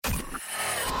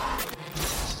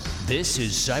This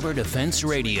is Cyber Defense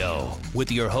Radio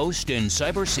with your host and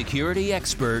cybersecurity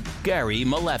expert, Gary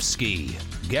Malevsky.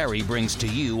 Gary brings to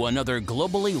you another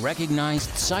globally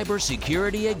recognized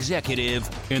cybersecurity executive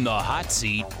in the hot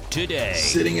seat today.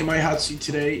 Sitting in my hot seat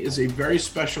today is a very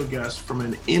special guest from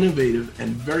an innovative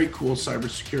and very cool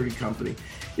cybersecurity company.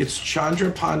 It's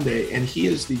Chandra Pandey, and he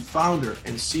is the founder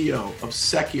and CEO of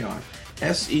Seceon,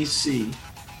 Seceon.com,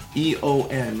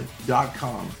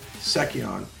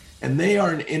 Seceon. And they are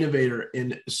an innovator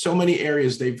in so many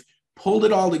areas. They've pulled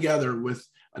it all together with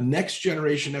a next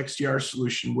generation XDR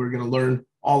solution we're going to learn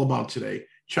all about today.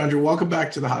 Chandra, welcome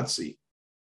back to the hot seat.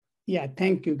 Yeah,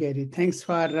 thank you, Gary. Thanks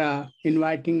for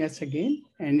inviting us again.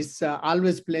 And it's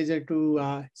always a pleasure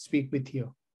to speak with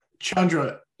you.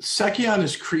 Chandra, Seceon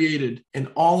has created an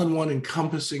all-in-one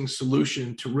encompassing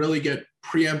solution to really get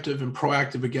preemptive and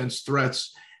proactive against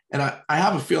threats. And I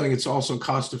have a feeling it's also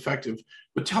cost-effective.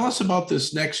 But tell us about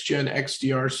this next-gen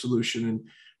XDR solution and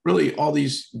really all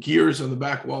these gears on the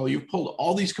back wall. You've pulled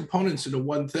all these components into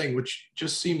one thing, which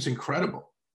just seems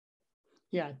incredible.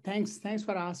 Yeah, thanks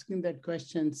for asking that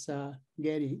questions,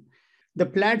 Gary. The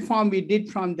platform we did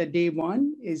from the day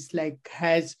one is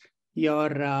has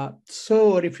your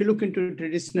SOAR. If you look into a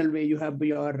traditional way, you have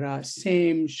your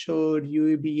SIEM, SOAR,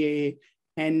 UEBA,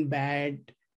 NBAD,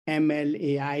 ML,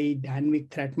 AI, dynamic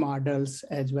threat models,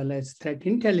 as well as threat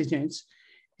intelligence.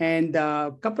 And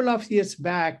a couple of years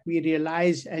back, we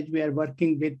realized as we are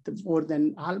working with more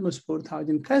than almost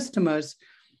 4,000 customers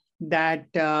that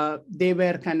they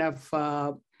were kind of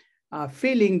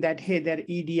feeling that, hey, their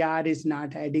EDR is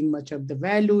not adding much of the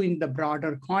value in the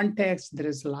broader context. There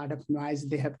is a lot of noise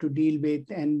they have to deal with,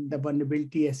 and the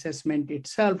vulnerability assessment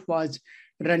itself was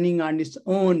running on its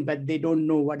own, but they don't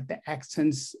know what the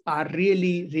actions are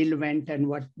really relevant and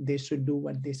what they should do,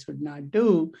 what they should not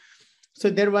do. So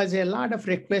there was a lot of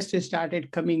requests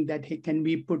started coming that, hey, can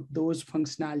we put those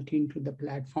functionality into the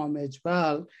platform as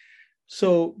well?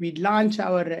 So we launched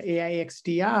our AI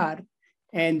XDR,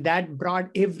 and that brought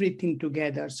everything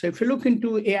together. So if you look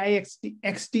into AI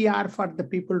XDR for the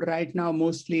people right now,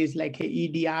 mostly is like a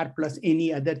EDR plus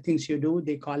any other things you do.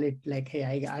 They call it like,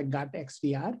 hey, I got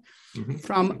XDR. Mm-hmm.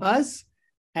 From us,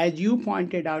 as you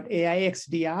pointed out, AI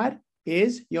XDR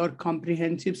is your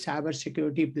comprehensive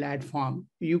cybersecurity platform.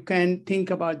 You can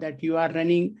think about that. You are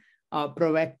running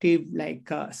proactive like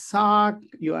SOC,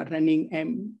 you are running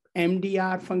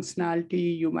MDR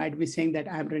functionality. You might be saying that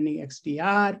I'm running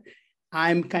XDR.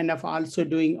 I'm kind of also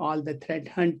doing all the threat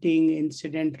hunting,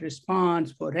 incident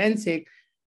response, forensic.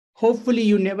 Hopefully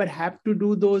you never have to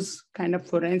do those kind of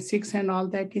forensics and all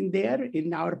that in there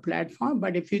in our platform.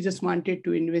 But if you just wanted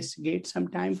to investigate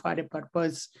sometime for a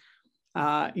purpose,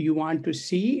 you want to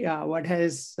see what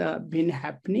has been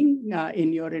happening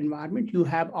in your environment, you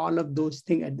have all of those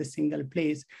things at the single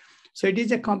place. So it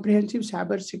is a comprehensive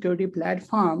cybersecurity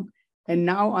platform. And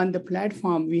now on the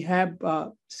platform, we have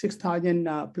 6,000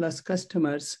 plus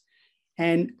customers.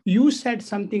 And you said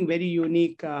something very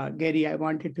unique, Gary. I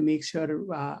wanted to make sure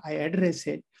I address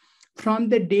it. From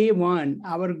the day one,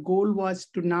 our goal was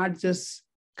to not just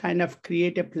kind of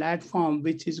create a platform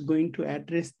which is going to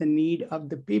address the need of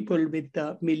the people with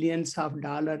millions of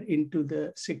dollars into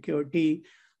the security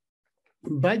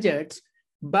budgets,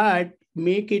 but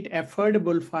make it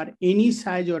affordable for any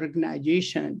size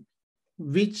organization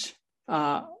which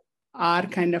are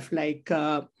kind of like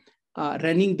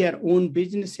running their own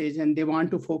businesses, and they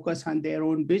want to focus on their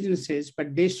own businesses,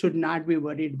 but they should not be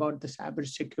worried about the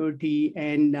cybersecurity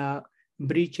and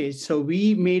breaches. So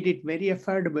we made it very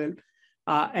affordable,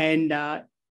 and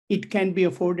it can be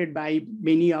afforded by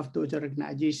many of those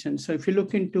organizations. So if you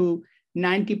look into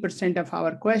 90% of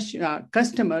our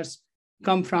customers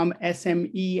come from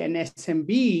SME and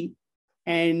SMB,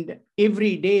 and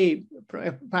every day,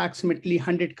 approximately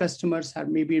 100 customers or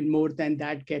maybe more than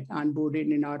that get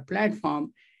onboarded in our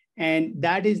platform. And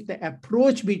that is the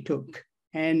approach we took.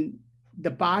 And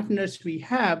the partners we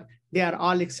have, they are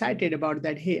all excited about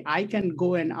that. Hey, I can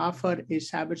go and offer a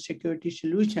cybersecurity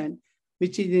solution,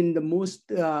 which is in the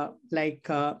most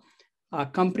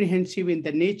comprehensive in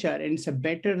the nature. And it's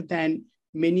better than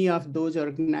many of those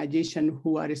organizations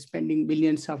who are spending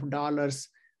millions of dollars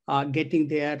getting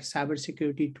their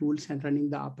cybersecurity tools and running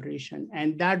the operation.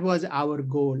 And that was our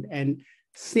goal. And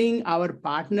seeing our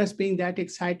partners being that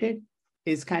excited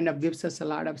is kind of gives us a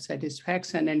lot of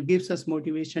satisfaction and gives us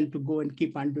motivation to go and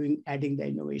keep on adding the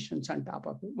innovations on top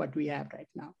of what we have right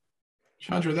now.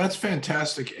 Chandra, that's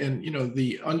fantastic. And,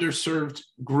 the underserved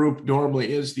group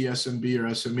normally is the SMB or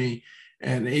SME,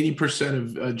 and 80%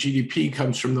 of GDP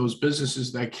comes from those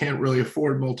businesses that can't really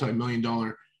afford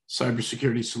multi-million-dollar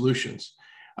cybersecurity solutions.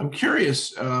 I'm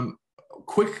curious,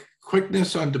 quick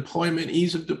quickness on deployment,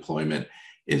 ease of deployment?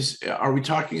 Are we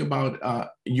talking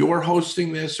about you're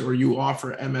hosting this, or you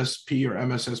offer MSP or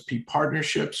MSSP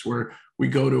partnerships where we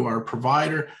go to our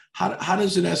provider? How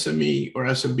does an SME or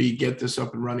SMB get this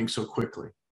up and running so quickly?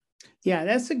 Yeah,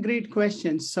 that's a great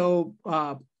question. So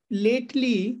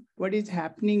lately, what is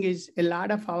happening is a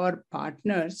lot of our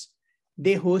partners,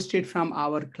 they host it from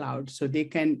our cloud. So they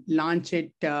can launch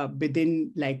it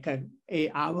within like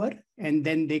a hour, and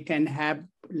then they can have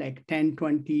like 10,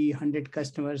 20, 100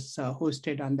 customers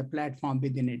hosted on the platform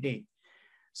within a day.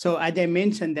 So as I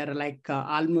mentioned, there are like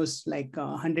almost like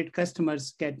 100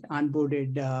 customers get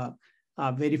onboarded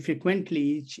very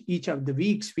frequently. Each of the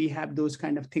weeks, we have those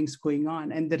kind of things going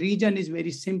on. And the reason is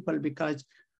very simple, because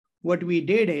what we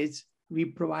did is we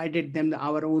provided them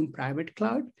our own private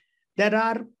cloud. There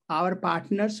are our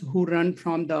partners who run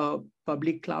from the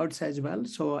public clouds as well.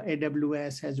 So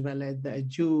AWS as well as the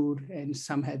Azure, and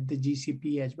some have the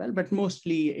GCP as well, but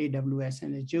mostly AWS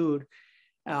and Azure.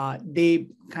 They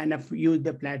kind of use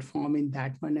the platform in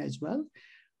that one as well.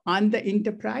 On the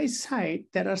enterprise side,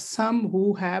 there are some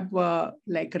who have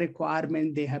like a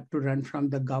requirement, they have to run from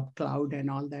the Gov cloud and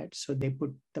all that. So they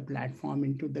put the platform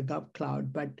into the Gov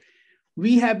cloud. But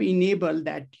we have enabled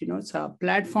that, so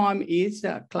platform is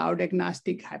cloud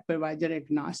agnostic, hypervisor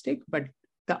agnostic, but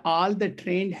all the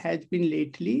trend has been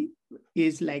lately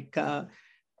is like SMB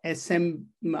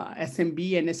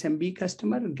and SMB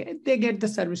customer, they get the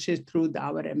services through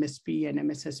our MSP and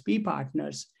MSSP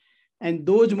partners. And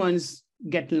those ones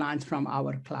get launched from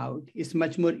our cloud. It's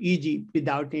much more easy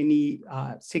without any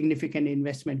significant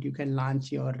investment. You can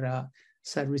launch your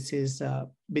services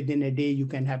within a day. You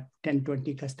can have 10,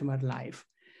 20 customer live.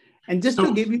 And just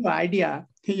to give you an idea,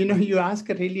 you ask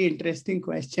a really interesting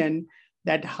question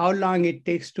that how long it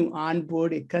takes to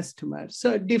onboard a customer.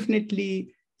 So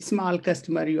definitely small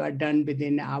customer, you are done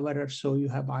within an hour or so. You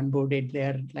have onboarded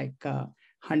there like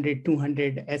 100,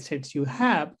 200 assets you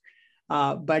have.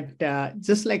 But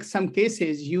just like some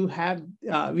cases, we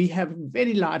have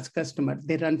very large customers.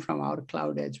 They run from our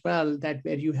cloud as well, that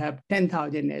where you have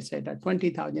 10,000 assets or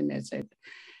 20,000 assets.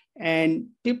 And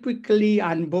typically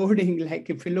onboarding, like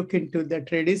if you look into the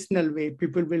traditional way,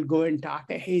 people will go and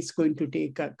talk, hey, it's going to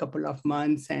take a couple of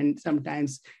months. And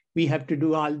sometimes we have to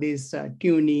do all this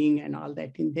tuning and all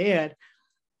that in there.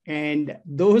 And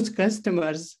those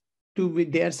customers, to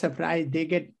their surprise, they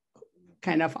get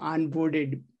kind of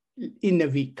onboarded in a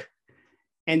week.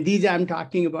 And these, I'm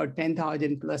talking about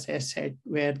 10,000 plus asset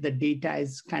where the data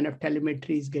is kind of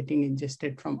telemetry is getting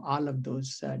ingested from all of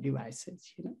those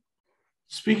devices.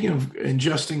 Speaking of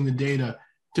ingesting the data,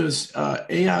 does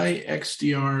AI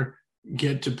XDR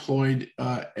get deployed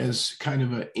as kind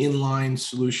of an inline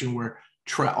solution where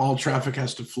all traffic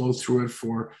has to flow through it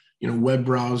for web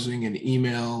browsing and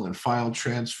email and file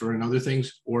transfer and other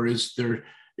things, or is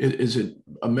it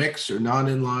a mix or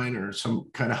non-inline or some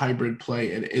kind of hybrid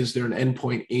play? And is there an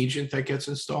endpoint agent that gets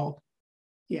installed?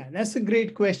 Yeah, that's a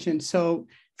great question. So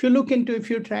if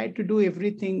you try to do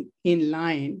everything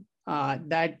inline,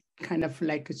 that kind of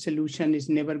like a solution is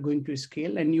never going to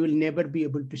scale, and you will never be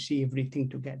able to see everything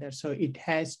together. So it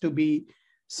has to be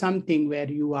something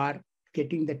where you are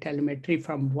getting the telemetry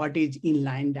from what is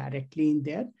inline directly in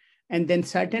there. And then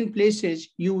certain places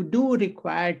you do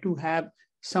require to have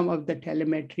some of the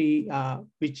telemetry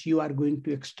which you are going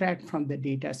to extract from the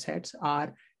data sets,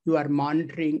 or you are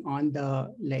monitoring on the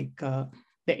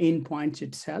endpoints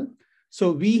itself.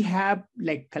 So we have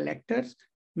like collectors.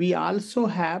 We also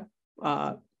have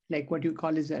like what you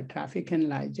call is a traffic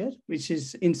analyzer, which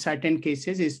is in certain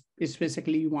cases is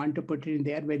basically you want to put it in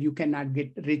there where you cannot get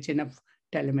rich enough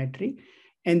telemetry.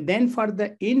 And then for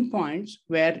the endpoints,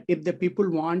 where if the people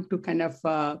want to kind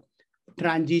of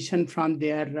transition from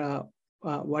their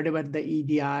whatever the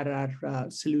EDR or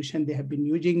solution they have been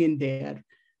using in there,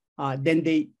 then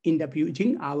they end up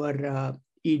using our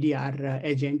EDR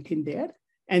agent in there.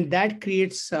 And that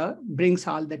brings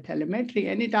all the telemetry,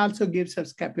 and it also gives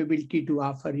us capability to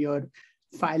offer your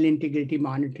file integrity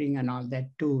monitoring and all that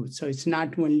too. So it's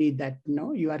not only that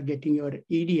you are getting your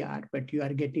EDR, but you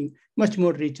are getting much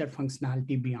more richer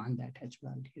functionality beyond that as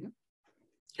well.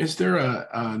 Is there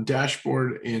a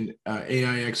dashboard in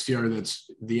AI XDR that's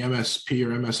the MSP or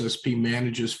MSSP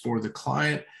manages for the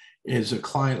client? Is a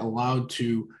client allowed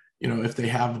to, if they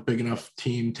have a big enough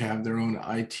team to have their own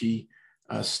IT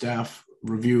staff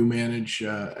review, manage,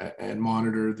 and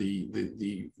monitor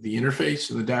the interface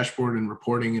and the dashboard and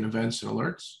reporting and events and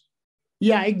alerts?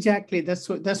 Yeah, exactly. That's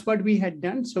what we had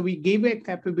done. So we gave a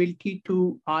capability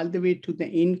to all the way to the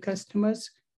end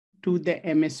customers to the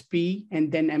MSP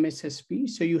and then MSSP.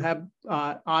 So you have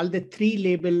all the three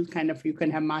label kind of, you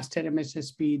can have master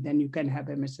MSSP, then you can have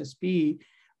MSSP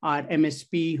or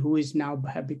MSP who is now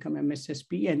have become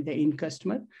MSSP and the end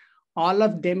customer. All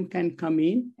of them can come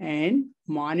in and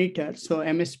monitor. So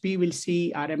MSP will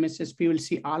see, or MSSP will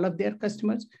see all of their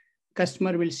customers.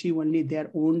 Customer will see only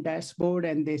their own dashboard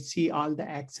and they see all the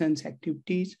actions,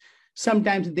 activities.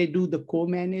 Sometimes they do the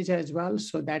co-manage as well,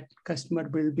 so that customer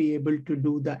will be able to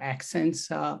do the actions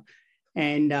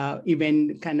and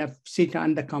even kind of sit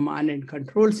on the command and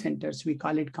control centers. We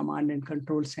call it command and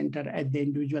control center at the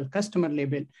individual customer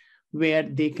level, where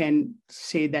they can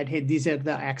say that, hey, these are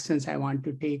the actions I want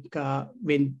to take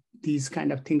when these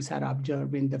kind of things are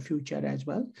observed in the future as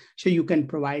well. So you can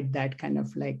provide that kind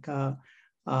of like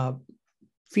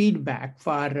feedback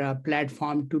for a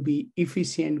platform to be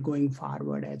efficient going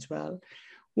forward as well.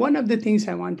 One of the things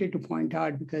I wanted to point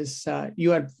out, because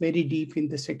you are very deep in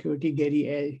the security,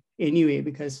 Gary, anyway,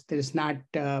 because there's not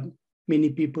many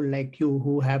people like you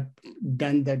who have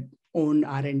done their own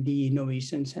R&D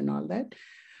innovations and all that.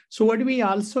 So what we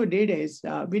also did is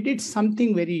we did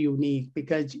something very unique,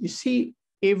 because you see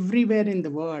everywhere in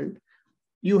the world,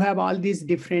 you have all these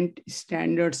different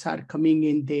standards are coming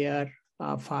in there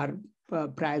for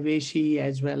privacy,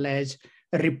 as well as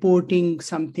reporting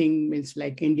something. Means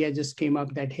like India just came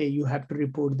up that, hey, you have to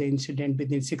report the incident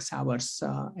within 6 hours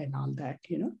and all that,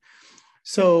 you know.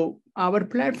 So our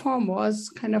platform was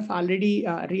kind of already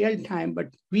real time, but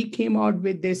we came out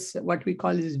with this, what we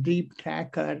call is deep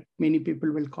tracker. Many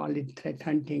people will call it threat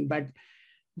hunting, but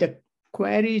the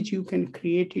queries, you can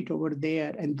create it over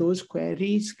there, and those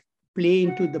queries play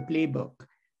into the playbook.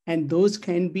 And those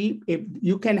can be, if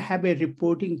you can have a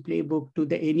reporting playbook to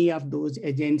any of those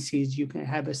agencies, you can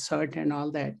have a cert and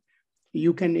all that.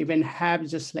 You can even have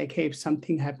just like, hey, if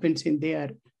something happens in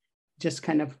there, just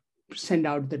kind of send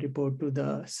out the report to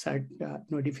the cert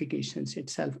notifications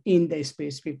itself in the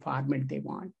specific format they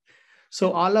want.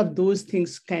 So all of those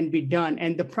things can be done.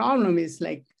 And the problem is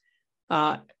like,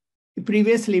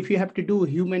 previously, if you have to do,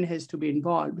 human has to be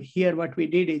involved. Here, what we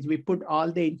did is we put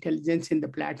all the intelligence in the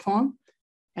platform,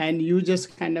 and you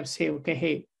just kind of say, okay,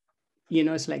 hey, you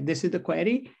know, it's like, this is the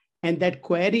query, and that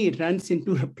query runs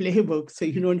into a playbook. So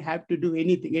you don't have to do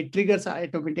anything. It triggers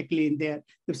automatically in there.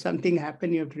 If something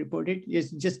happened, you have to report it.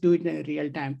 Just do it in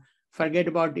real time. Forget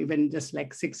about even just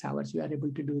like 6 hours. You are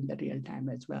able to do in the real time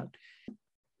as well.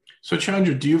 So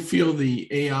Chandra, do you feel the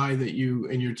AI that you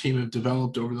and your team have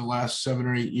developed over the last 7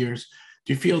 or 8 years,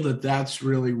 do you feel that that's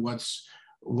really what's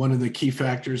one of the key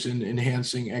factors in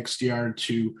enhancing XDR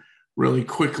to really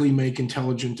quickly make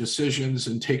intelligent decisions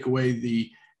and take away the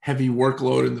heavy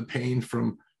workload and the pain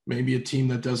from maybe a team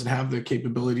that doesn't have the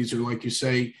capabilities, or like you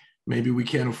say, maybe we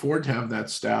can't afford to have that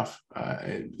staff.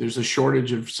 There's a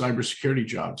shortage of cybersecurity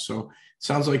jobs. So it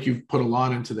sounds like you've put a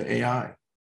lot into the AI.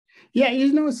 Yeah,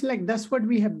 you know, it's like, that's what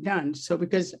we have done. So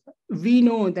because we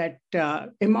know that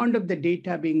amount of the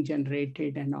data being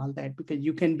generated and all that, because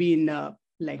you can be in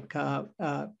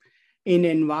in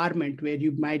an environment where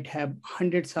you might have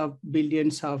hundreds of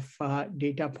billions of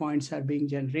data points are being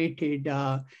generated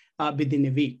within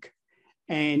a week.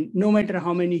 And no matter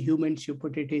how many humans you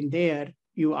put it in there,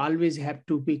 you always have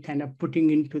to be kind of putting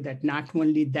into that, not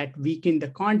only that week in the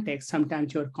context,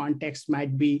 sometimes your context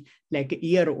might be like a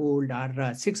year old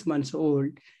or 6 months old.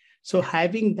 So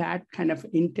having that kind of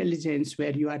intelligence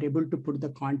where you are able to put the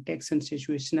context and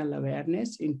situational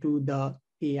awareness into the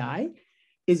AI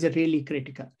is really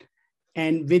critical.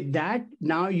 And with that,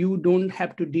 now you don't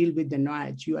have to deal with the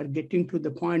noise. You are getting to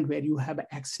the point where you have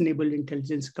actionable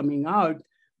intelligence coming out,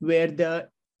 where the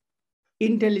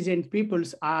intelligent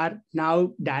peoples are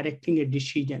now directing a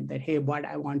decision that, hey, what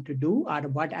I want to do, or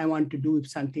what I want to do if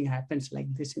something happens like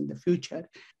this in the future.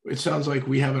 It sounds like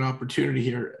we have an opportunity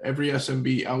here. Every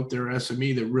SMB out there,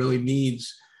 SME that really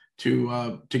needs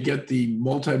to get the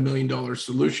multi-million-dollar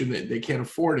solution, that they can't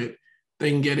afford it, they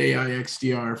can get AI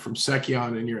XDR from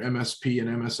Seceon and your MSP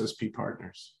and MSSP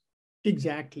partners.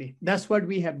 Exactly. That's what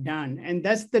we have done. And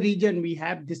that's the reason we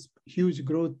have this huge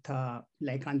growth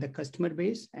like on the customer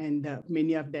base. And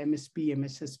many of the MSP,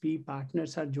 MSSP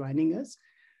partners are joining us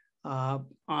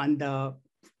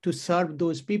to serve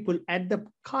those people at the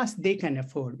cost they can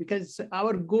afford. Because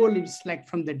our goal is like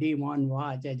from the day one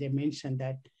was, as I mentioned,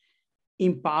 that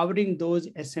empowering those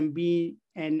SMB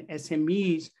and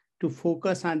SMEs to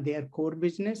focus on their core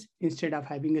business instead of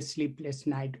having a sleepless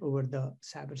night over the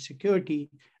cybersecurity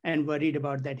and worried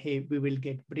about that, hey, we will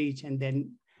get breached and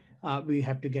then we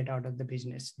have to get out of the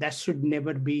business. That should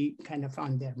never be kind of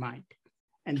on their mind.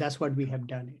 And that's what we have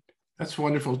done it. That's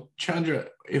wonderful. Chandra,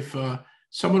 if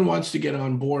someone wants to get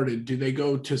onboarded, do they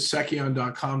go to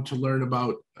Seceon.com to learn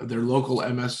about their local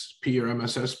MSP or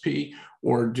MSSP,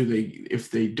 or do they,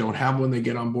 if they don't have one, they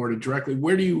get onboarded directly?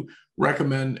 Where do you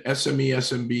recommend SME,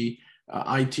 SMB,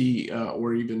 IT,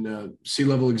 or even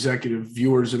C-level executive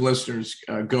viewers and listeners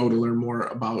go to learn more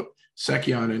about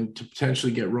Seceon and to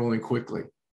potentially get rolling quickly?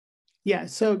 Yeah,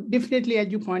 so definitely, as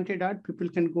you pointed out, people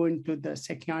can go into the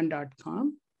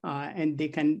Seceon.com and they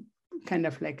can kind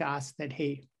of like ask that,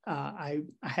 hey, I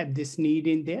have this need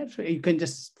in there. So you can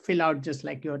just fill out just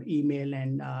like your email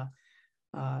and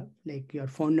like your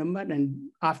phone number. And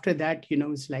after that,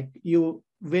 it's like you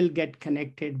will get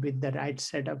connected with the right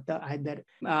set of the either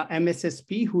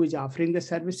MSSP who is offering the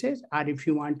services, or if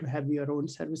you want to have your own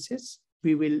services,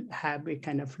 we will have a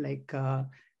kind of like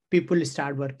people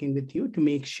start working with you to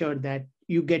make sure that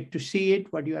you get to see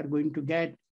it, what you are going to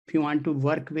get. If you want to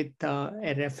work with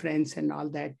a reference and all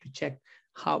that to check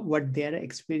what their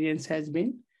experience has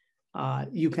been,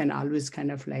 you can always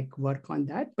kind of like work on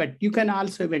that. But you can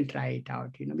also even try it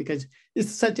out, because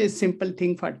it's such a simple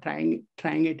thing for trying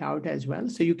it out as well.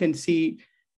 So you can see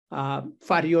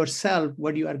for yourself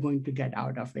what you are going to get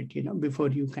out of it, before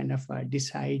you kind of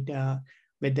decide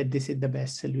whether this is the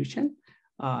best solution.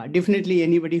 Definitely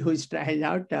anybody who's tried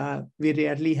out, we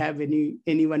rarely have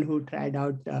anyone who tried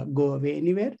out go away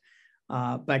anywhere.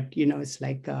 But, it's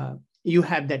like you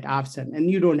have that option and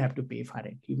you don't have to pay for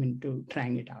it, even to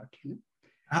trying it out.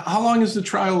 How long is the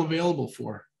trial available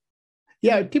for?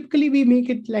 Yeah, typically we make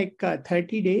it like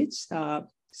 30 days.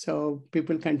 So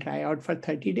people can try out for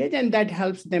 30 days and that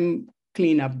helps them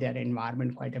clean up their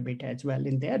environment quite a bit as well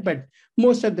in there. But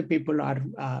most of the people are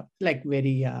like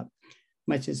very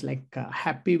much is like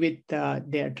happy with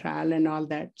their trial and all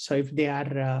that. So if they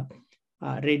are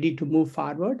ready to move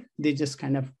forward, they just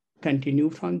kind of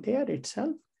continue from there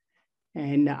itself.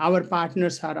 And our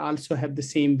partners are also have the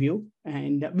same view,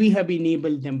 and we have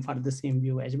enabled them for the same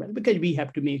view as well, because we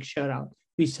have to make sure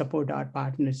we support our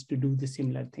partners to do the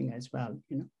similar thing as well.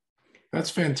 That's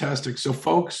fantastic. So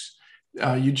folks,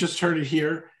 you just heard it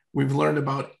here. We've learned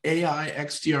about AI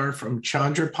XDR from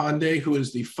Chandra Pandey, who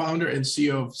is the founder and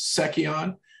CEO of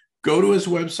Seceon. Go to his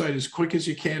website as quick as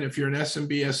you can if you're an SMB,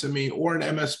 SME, or an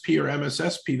MSP or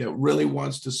MSSP that really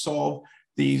wants to solve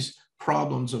these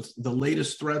problems of the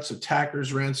latest threats,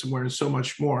 attackers, ransomware, and so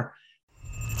much more.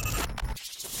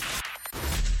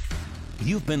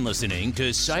 You've been listening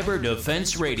to Cyber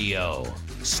Defense Radio.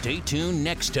 Stay tuned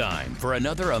next time for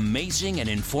another amazing and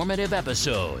informative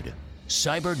episode.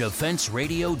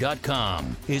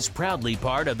 CyberDefenseRadio.com is proudly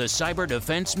part of the Cyber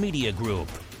Defense Media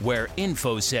Group, where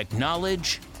InfoSec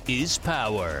knowledge is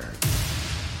power.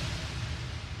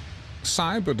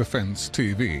 Cyber Defense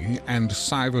TV and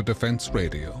Cyber Defense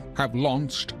Radio have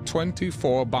launched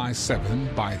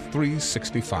 24/7 by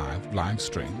 365 live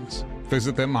streams.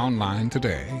 Visit them online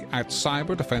today at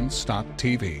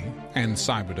cyberdefense.tv and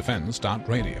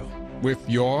cyberdefense.radio with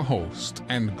your host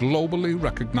and globally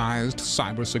recognized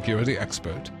cybersecurity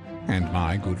expert and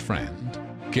my good friend,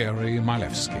 Gary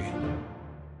Milewski.